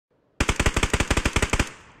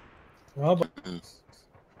Well, but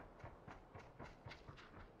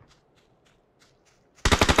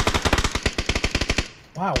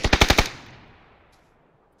wow.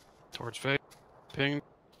 Towards face. Ping.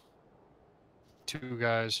 2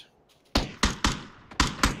 guys.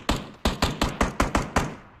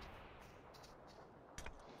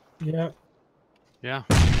 Yeah. Yeah.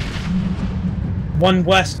 1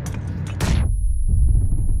 west.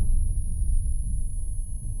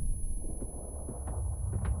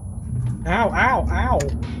 Ow, ow, ow.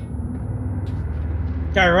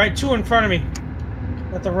 Guy right 2 in front of me.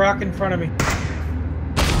 Got the rock in front of me.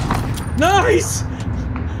 Nice!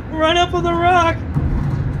 Run up on the rock!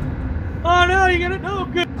 Oh no, you got it. No,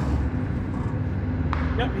 good.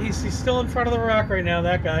 Yep, he's still in front of the rock right now,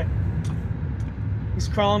 that guy. He's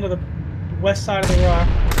crawling to the west side of the rock.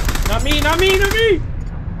 Not me, not me, not me!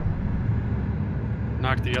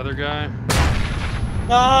 Knocked the other guy.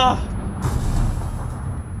 Ah!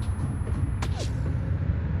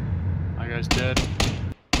 My guy's dead.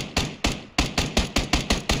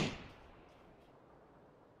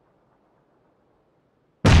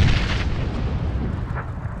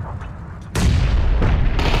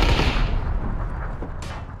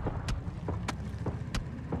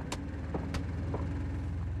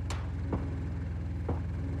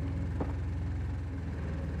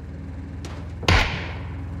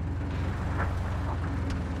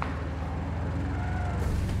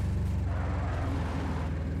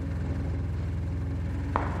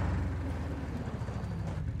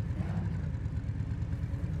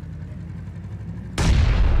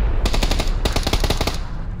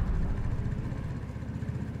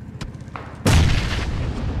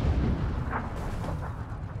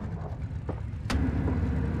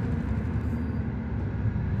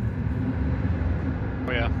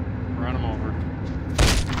 Oh yeah, run him over.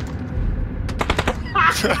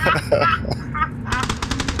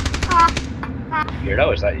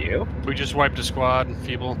 Weirdo, is that you? We just wiped a squad,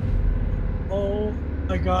 Feeble. Oh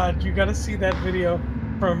my god, you gotta see that video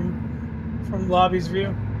from Lobby's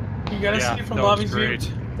view. You gotta see it from that Lobby's was great.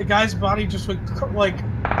 view. The guy's body just went like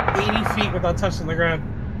 80 feet without touching the ground.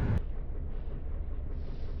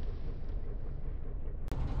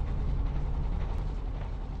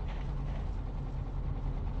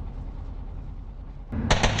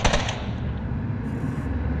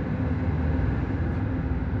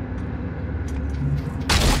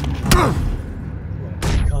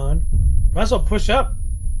 Con. Might as well push up.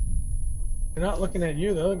 They're not looking at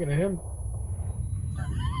you, they're looking at him.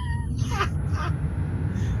 Yeah,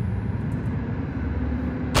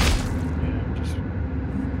 just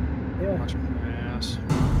watching my ass.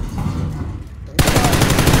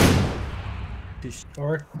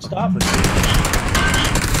 Or stop. Oh,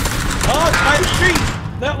 it's by the tree!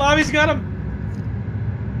 That Lobby's got him!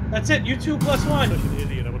 That's it, you 2 plus 1. Such an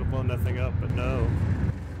idiot, I would have blown that thing up, but no.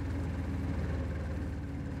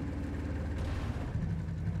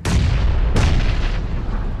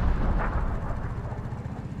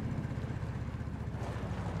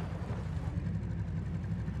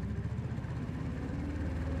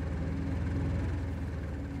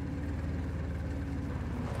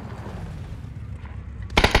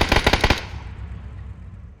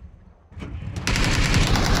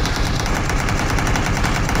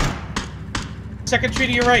 Second tree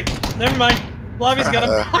to your right. Never mind. Lobby's got him.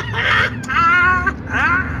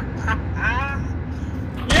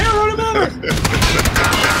 Yeah, run him over!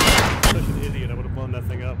 Such an idiot, I would have blown that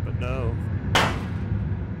thing up, but no.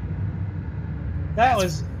 That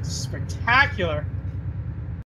was spectacular.